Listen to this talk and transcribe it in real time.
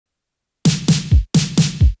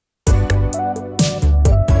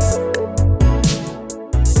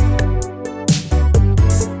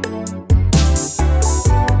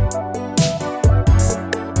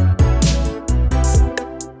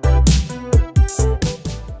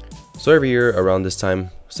So every year around this time,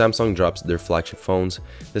 Samsung drops their flagship phones.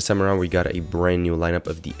 This time around we got a brand new lineup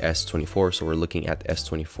of the S24, so we're looking at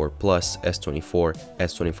S24 Plus, S24,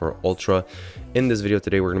 S24 Ultra. In this video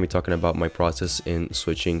today we're going to be talking about my process in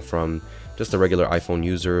switching from just a regular iPhone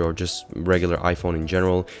user or just regular iPhone in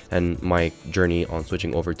general, and my journey on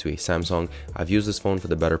switching over to a Samsung. I've used this phone for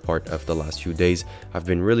the better part of the last few days. I've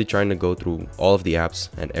been really trying to go through all of the apps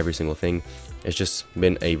and every single thing. It's just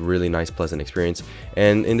been a really nice, pleasant experience.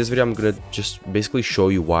 And in this video, I'm gonna just basically show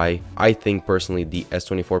you why I think personally the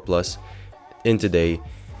S24 Plus in today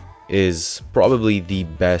is probably the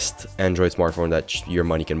best Android smartphone that your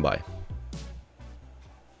money can buy.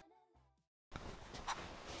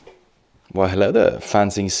 Well, hello there,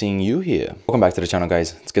 fancy seeing you here. Welcome back to the channel,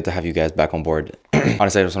 guys. It's good to have you guys back on board.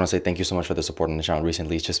 Honestly, I just want to say thank you so much for the support on the channel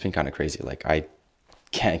recently. It's just been kind of crazy. Like, I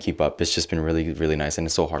can't keep up. It's just been really nice, and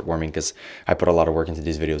it's so heartwarming because I put a lot of work into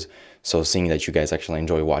these videos. So seeing that you guys actually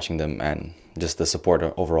enjoy watching them and just the support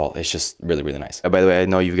overall, it's just really nice. By the way, I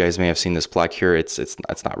know you guys may have seen this plaque here. It's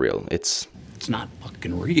not real. It's not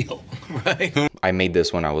fucking real, right? I made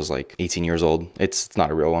this when I was like 18 years old. It's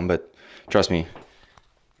not a real one, but trust me,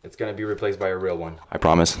 it's gonna be replaced by a real one. I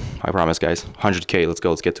promise, guys. 100K, let's go,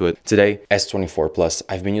 let's get to it. Today, S24 Plus.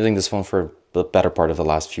 I've been using this phone for the better part of the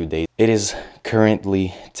last few days. It is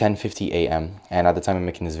currently 10:50 a.m. and at the time of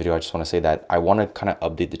making this video, I just want to say that I want to kind of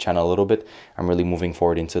update the channel a little bit. I'm really moving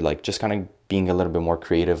forward into like just kind of being a little bit more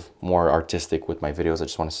creative, more artistic with my videos. I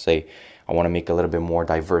just want to say I want to make a little bit more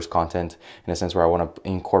diverse content in a sense where I want to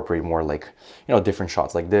incorporate more like, you know, different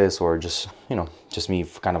shots like this, or just, you know, just me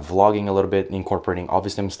kind of vlogging a little bit, incorporating.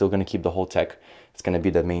 Obviously, I'm still going to keep the whole tech. It's going to be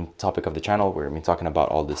the main topic of the channel where I'm talking about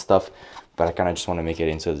all this stuff, but I kind of just want to make it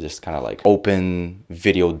into just kind of like open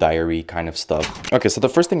video diary kind of stuff. Okay, so the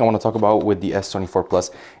first thing I want to talk about with the S24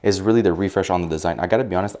 Plus is really the refresh on the design. I gotta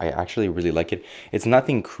be honest, I actually really like it. It's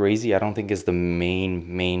nothing crazy. I don't think it's the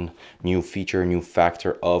main new feature, new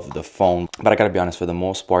factor of the phone, but I gotta be honest, for the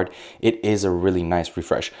most part, it is a really nice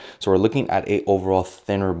refresh. So we're looking at a overall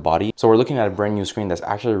thinner body. So we're looking at a brand new screen that's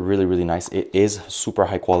actually really nice. It is super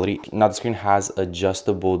high quality. Now the screen has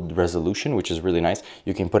adjustable resolution, which is really nice.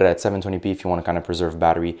 You can put it at 720p if you want to kind of preserve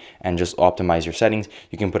battery and just optimize your settings.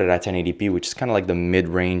 You can put it at 1080p, which is kind of like the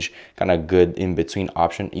mid-range, kind of good in-between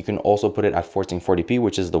option. You can also put it at 1440p,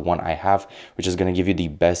 which is the one I have, which is going to give you the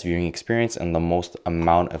best viewing experience and the most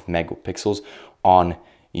amount of megapixels on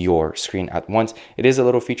your screen at once. It is a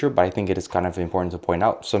little feature, but I think it is kind of important to point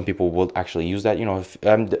out. Some people will actually use that. You know, if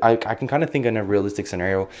I can kind of think in a realistic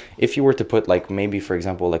scenario, if you were to put like maybe, for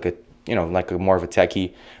example, like a, you know, like a more of a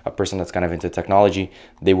techie, a person that's kind of into technology,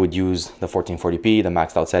 they would use the 1440p, the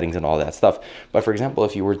maxed out settings and all that stuff. But for example,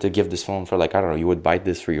 if you were to give this phone for like, I don't know, you would buy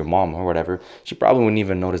this for your mom or whatever, she probably wouldn't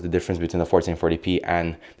even notice the difference between the 1440p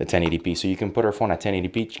and the 1080p. So you can put her phone at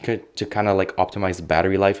 1080p to kind of like optimize the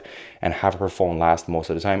battery life and have her phone last most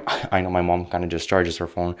of the time. I know my mom kind of just charges her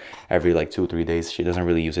phone every like 2-3 days. She doesn't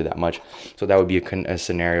really use it that much. So that would be a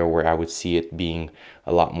scenario where I would see it being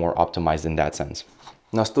a lot more optimized in that sense.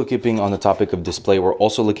 Now, still keeping on the topic of display, we're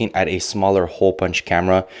also looking at a smaller hole punch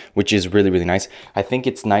camera, which is really nice. I think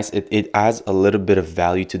it's nice. It adds a little bit of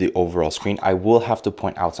value to the overall screen. I will have to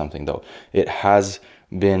point out something though. It has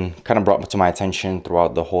been kind of brought to my attention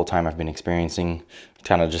throughout the whole time I've been experiencing,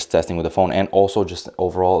 kind of just testing with the phone, and also just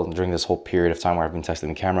overall during this whole period of time where I've been testing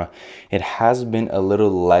the camera, it has been a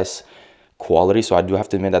little less quality. So I do have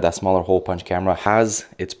to admit that that smaller hole punch camera has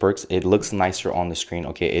its perks. It looks nicer on the screen.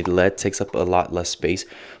 Okay, it takes up a lot less space,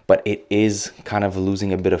 but it is kind of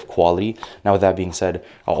losing a bit of quality. Now, with that being said,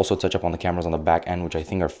 I'll also touch up on the cameras on the back end, which I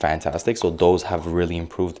think are fantastic. So those have really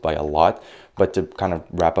improved by a lot. But to kind of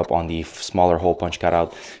wrap up on the smaller hole punch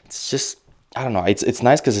cutout, it's just, I don't know, it's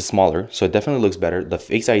nice because it's smaller, so it definitely looks better. The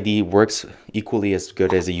Face ID works equally as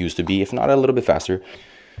good as it used to be, if not a little bit faster.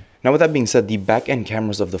 Now, with that being said, the back end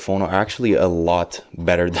cameras of the phone are actually a lot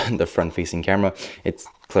better than the front facing camera. It's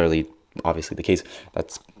clearly, obviously the case.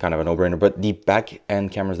 That's kind of a no-brainer, but the back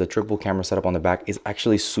end cameras, the triple camera setup on the back is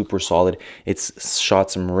actually super solid. It's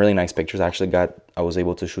shot some really nice pictures. I was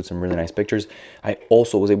able to shoot some really nice pictures. I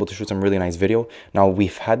also was able to shoot some really nice video. Now,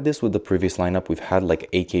 we've had this with the previous lineup. We've had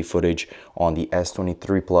like 8K footage on the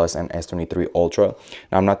S23 Plus and S23 Ultra.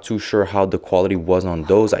 Now, I'm not too sure how the quality was on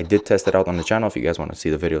those. I did test it out on the channel. If you guys want to see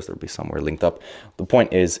the videos, there'll be somewhere linked up. The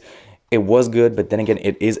point is, it was good, but then again,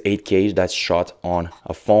 it is 8K that's shot on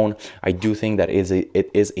a phone. I do think that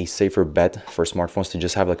it is a safer bet for smartphones to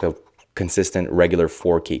just have like a consistent regular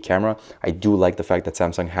 4K camera. I do like the fact that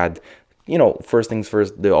Samsung had, you know, first things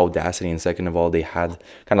first, the audacity, and second of all, they had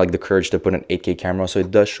kind of like the courage to put an 8K camera. So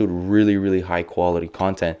it does shoot really high quality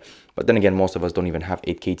content. But then again, most of us don't even have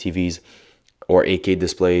 8K TVs or 8K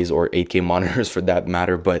displays or 8K monitors for that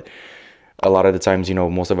matter, but a lot of the times, you know,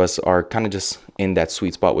 most of us are kind of just in that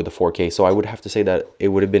sweet spot with the 4K. So I would have to say that it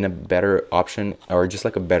would have been a better option, or just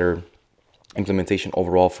like a better implementation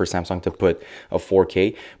overall for Samsung to put a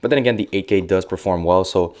 4K. But then again, the 8K does perform well.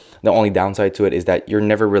 So the only downside to it is that you're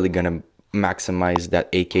never really going to maximize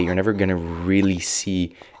that 8K. You're never going to really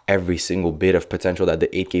see every single bit of potential that the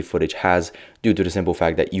 8K footage has, due to the simple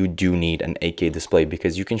fact that you do need an 8K display,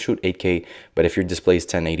 because you can shoot 8K, but if your display is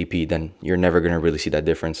 1080p, then you're never going to really see that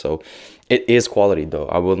difference. So it is quality though.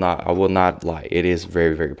 I will not lie. It is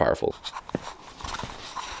very, very powerful.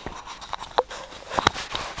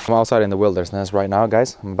 I'm outside in the wilderness right now,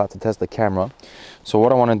 guys. I'm about to test the camera. So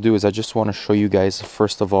what I want to do is I just want to show you guys,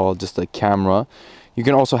 first of all, just the camera. You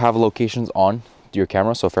can also have locations on your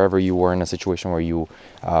camera, so if ever you were in a situation where you're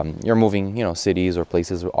moving, you know, cities or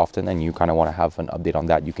places often, and you kind of want to have an update on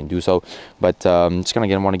that, you can do so. But just kind of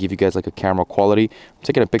again want to give you guys like a camera quality. I'm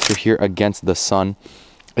taking a picture here against the sun.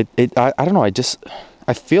 I don't know,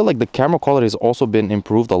 I feel like the camera quality has also been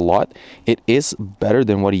improved a lot. It is better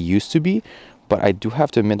than what it used to be, but I do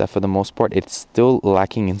have to admit that for the most part it's still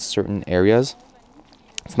lacking in certain areas.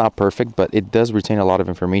 It's not perfect, but it does retain a lot of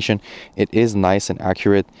information. It is nice and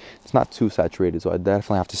accurate. It's not too saturated, so I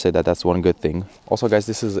definitely have to say that that's one good thing. Also, guys,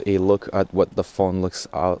 this is a look at what the phone looks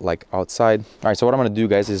like outside. All right, so what I'm going to do,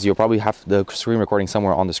 guys, is you'll probably have the screen recording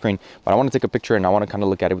somewhere on the screen, but I want to take a picture and I want to kind of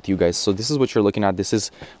look at it with you guys. So this is what you're looking at. This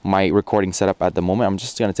is my recording setup at the moment. I'm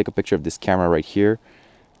just going to take a picture of this camera right here.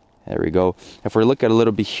 There we go. If we look at a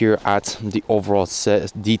little bit here at the overall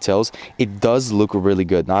details, it does look really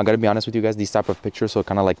good. Now I gotta be honest with you guys, these type of pictures, so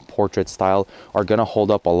kind of like portrait style, are gonna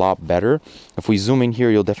hold up a lot better. If we zoom in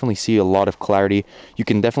here, you'll definitely see a lot of clarity. You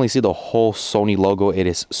can definitely see the whole Sony logo. It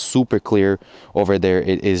is super clear over there.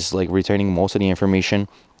 It is like retaining most of the information.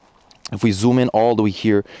 If we zoom in all the way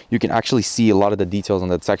here, you can actually see a lot of the details on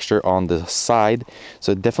the texture on the side.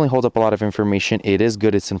 So it definitely holds up a lot of information. It is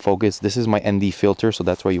good. It's in focus. This is my ND filter, so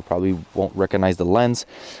that's why you probably won't recognize the lens.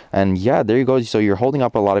 And yeah, there you go. So you're holding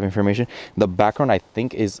up a lot of information. The background, I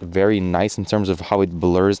think, is very nice in terms of how it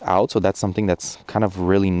blurs out. So that's something that's kind of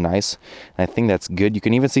really nice. And I think that's good. You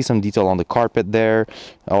can even see some detail on the carpet there,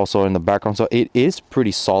 also in the background. So it is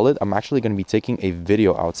pretty solid. I'm actually going to be taking a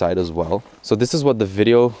video outside as well. So this is what the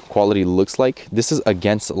video quality looks like. This is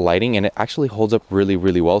against lighting, and it actually holds up really,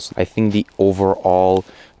 really well. So I think the overall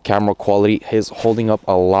camera quality is holding up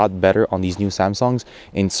a lot better on these new Samsungs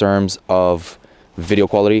in terms of video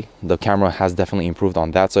quality. The camera has definitely improved on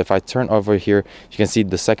that. So if I turn over here, you can see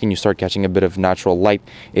the second you start catching a bit of natural light,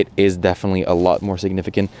 it is definitely a lot more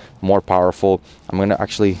significant, more powerful. I'm gonna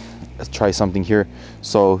actually try something here.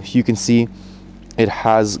 So you can see it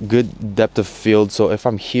has good depth of field. So if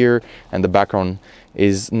I'm here and the background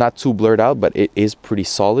is not too blurred out, but it is pretty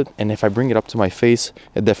solid, and if I bring it up to my face,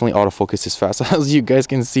 it definitely autofocuses fast, as you guys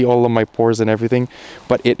can see all of my pores and everything.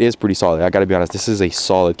 But it is pretty solid. I gotta be honest, this is a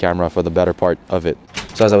solid camera for the better part of it.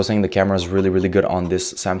 So as I was saying, the camera is really, really good on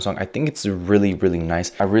this Samsung. I think it's really, really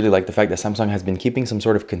nice. I really like the fact that Samsung has been keeping some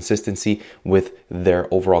sort of consistency with their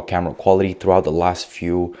overall camera quality throughout the last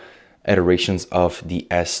few iterations of the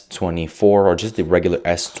S24, or just the regular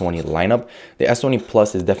S20 lineup. The S20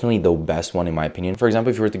 Plus is definitely the best one in my opinion. For example,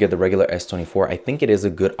 if you were to get the regular S24, I think it is a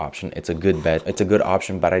good option. It's a good bet. It's a good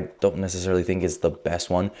option, but I don't necessarily think it's the best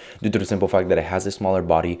one, due to the simple fact that it has a smaller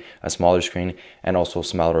body, a smaller screen, and also a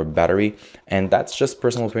smaller battery. And that's just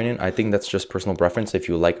personal opinion. I think that's just personal preference. If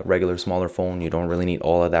you like a regular smaller phone, you don't really need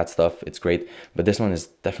all of that stuff, it's great. But this one is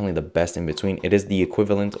definitely the best in between. It is the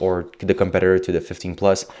equivalent or the competitor to the 15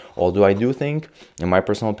 Plus. Although I do think, in my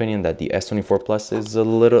personal opinion, that the S24 Plus is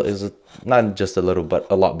not just a little, but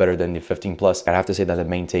a lot better than the 15 Plus. I have to say that the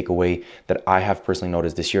main takeaway that I have personally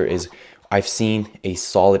noticed this year is I've seen a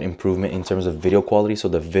solid improvement in terms of video quality. So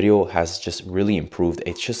the video has just really improved.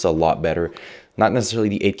 It's just a lot better. Not necessarily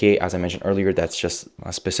the 8K, as I mentioned earlier, that's just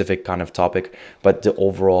a specific kind of topic, but the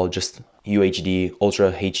overall just UHD,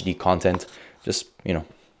 Ultra HD content, just, you know,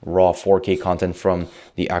 raw 4K content from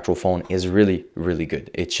the actual phone is really, really good.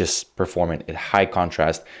 It's just performant. It high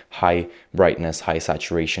contrast, high brightness, high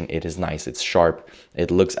saturation. It is nice. It's sharp. It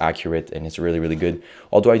looks accurate, and it's really, really good.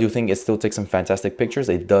 Although I do think it still takes some fantastic pictures,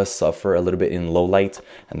 it does suffer a little bit in low light,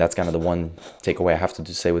 and that's kind of the one takeaway I have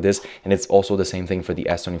to say with this. And it's also the same thing for the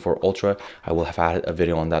S24 Ultra. I will have had a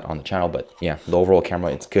video on that on the channel, but yeah, the overall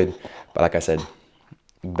camera, it's good. But like I said,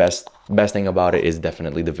 best thing about it is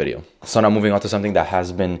definitely the video. So now moving on to something that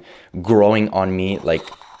has been growing on me like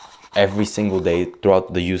every single day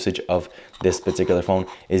throughout the usage of this particular phone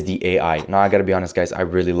is the AI. Now, I gotta be honest, guys, I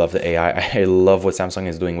really love the AI. I love what Samsung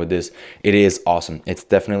is doing with this. It is awesome. It's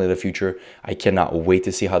definitely the future. I cannot wait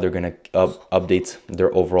to see how they're gonna update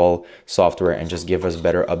their overall software and just give us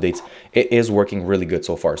better updates. It is working really good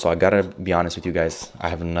so far. So I gotta be honest with you guys, I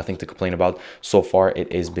have nothing to complain about. So far,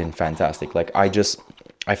 it has been fantastic. Like,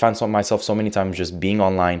 I found myself so many times just being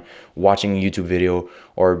online, watching a YouTube video,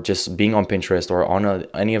 or just being on Pinterest or on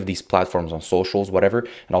any of these platforms, on socials, whatever,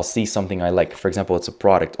 and I'll see something I like. For example, it's a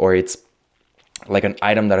product, or it's like an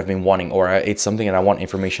item that I've been wanting, or it's something that I want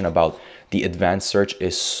information about. The advanced search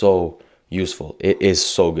is so useful. It is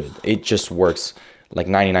so good. It just works like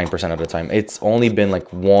 99% of the time. It's only been like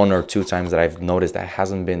 1 or 2 times that I've noticed that it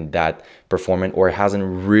hasn't been that performant, or it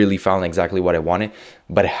hasn't really found exactly what I wanted,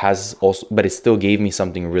 but it still gave me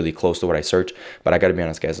something really close to what I searched. But I gotta be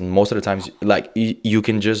honest, guys, most of the times, like, you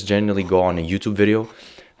can just generally go on a YouTube video,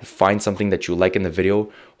 find something that you like in the video,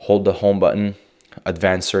 hold the home button,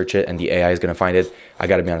 advanced search it, and the AI is going to find it. I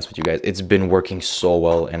got to be honest with you guys, it's been working so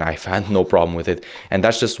well, and I've had no problem with it. And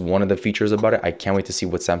that's just one of the features about it. I can't wait to see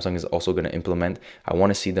what Samsung is also going to implement. I want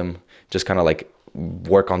to see them just kind of like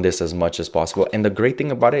work on this as much as possible. And the great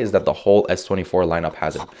thing about it is that the whole S24 lineup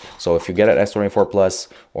has it. So if you get an S24 Plus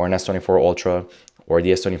or an S24 Ultra or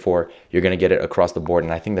the S24, you're going to get it across the board.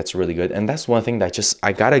 And I think that's really good. And that's one thing that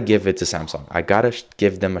I got to give it to Samsung. I got to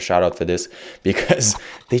give them a shout out for this, because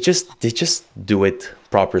they just do it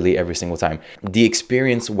properly every single time. The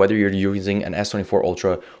experience, whether you're using an S24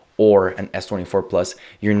 Ultra or an S24 Plus,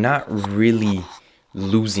 you're not really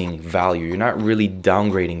losing value. You're not really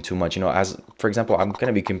downgrading too much. You know, as for example, I'm going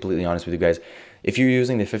to be completely honest with you guys. If you're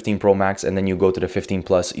using the 15 Pro Max and then you go to the 15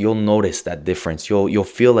 Plus, you'll notice that difference. You'll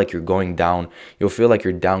feel like you're going down. You'll feel like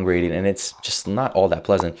you're downgrading, and it's just not all that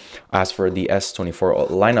pleasant. As for the S24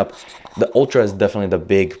 lineup, the Ultra is definitely the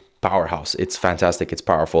big powerhouse. It's fantastic, it's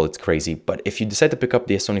powerful, it's crazy. But if you decide to pick up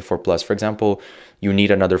the S24 Plus, for example, you need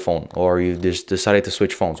another phone, or you just decided to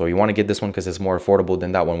switch phones, or you want to get this one because it's more affordable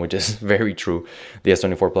than that one, which is very true. The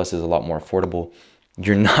S24 Plus is a lot more affordable.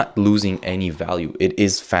 You're not losing any value. It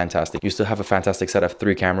is fantastic. You still have a fantastic set of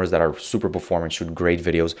 3 cameras that are super performant, shoot great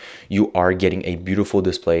videos. You are getting a beautiful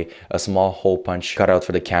display, a small hole punch cutout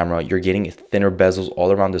for the camera. You're getting thinner bezels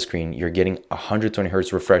all around the screen. You're getting 120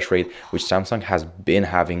 hertz refresh rate, which Samsung has been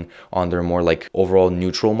having on their more like overall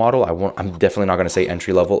neutral model. I'm definitely not going to say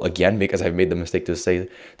entry level again, because I've made the mistake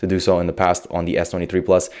to do so in the past on the S23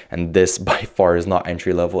 Plus, and this by far is not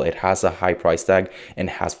entry level. It has a high price tag and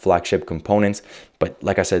has flagship components. But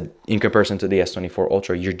like I said, in comparison to the S24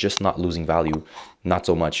 Ultra, you're just not losing value, not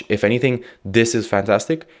so much. If anything, this is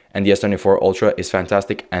fantastic, and the S24 Ultra is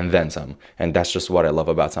fantastic, and then some. And that's just what I love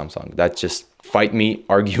about Samsung. That's just, fight me,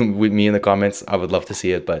 argue with me in the comments. I would love to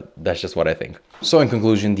see it, but that's just what I think. So in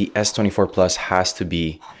conclusion, the S24 Plus has to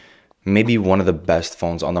be maybe one of the best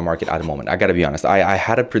phones on the market at the moment. I gotta be honest. I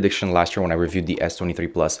had a prediction last year when I reviewed the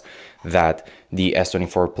S23 Plus that the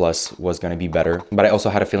S24 Plus was gonna be better, but I also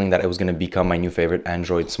had a feeling that it was gonna become my new favorite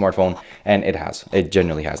Android smartphone, and it has. It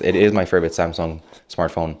genuinely has. It is my favorite Samsung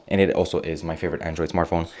smartphone, and it also is my favorite Android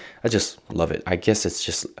smartphone. I just love it. I guess it's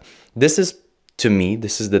just, to me,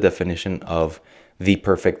 this is the definition of the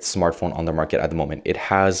perfect smartphone on the market at the moment. It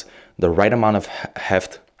has the right amount of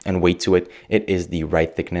heft and weight to it. It is the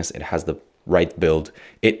right thickness. It has the right build.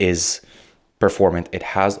 It is performant. It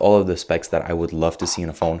has all of the specs that I would love to see in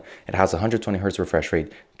a phone. It has 120 hertz refresh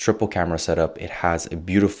rate, triple camera setup. It has a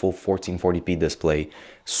beautiful 1440p display,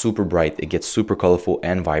 super bright. It gets super colorful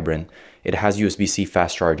and vibrant. It has USB-C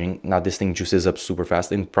fast charging. Now this thing juices up super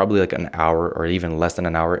fast. In probably like an hour or even less than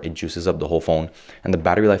an hour, it juices up the whole phone. And the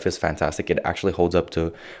battery life is fantastic. It actually holds up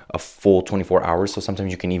to a full 24 hours. So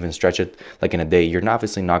sometimes you can even stretch it like in a day. You're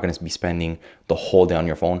obviously not going to be spending the whole day on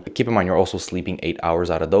your phone. But keep in mind, you're also sleeping 8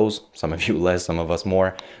 hours out of those. Some of you less, some of us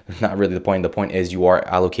more. Not really the point. The point is you are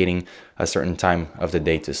allocating a certain time of the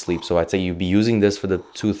day to sleep. So I'd say you'd be using this for the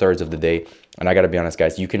 2/3 of the day. And I got to be honest,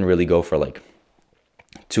 guys, you can really go for like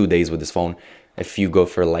 2 days with this phone. If you go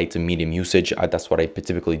for light to medium usage, that's what I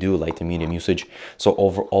typically do, light to medium usage. So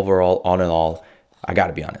overall, all in all, I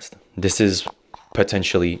gotta be honest, this is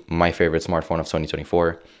potentially my favorite smartphone of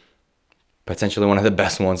 2024. Potentially one of the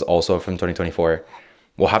best ones also from 2024.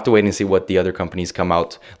 We'll have to wait and see what the other companies come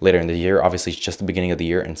out later in the year. Obviously, it's just the beginning of the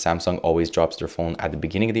year, and Samsung always drops their phone at the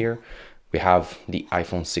beginning of the year. We have the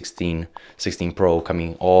iPhone 16 Pro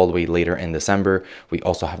coming all the way later in December. We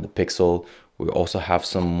also have the Pixel. We also have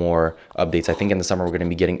some more updates. I think in the summer, we're going to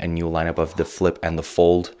be getting a new lineup of the Flip and the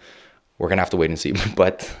Fold. We're going to have to wait and see.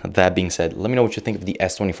 But that being said, let me know what you think of the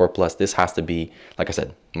S24 Plus. This has to be, like I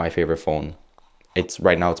said, my favorite phone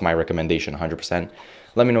right now it's my recommendation 100%.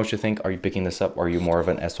 Let me know what you think. Are you picking this up? Are you more of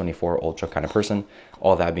an S24 Ultra kind of person?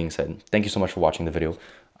 All that being said, thank you so much for watching the video.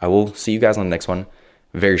 I will see you guys on the next one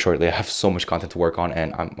very shortly. I have so much content to work on,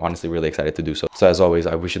 and I'm honestly really excited to do so. So as always,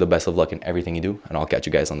 I wish you the best of luck in everything you do, and I'll catch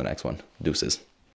you guys on the next one. Deuces.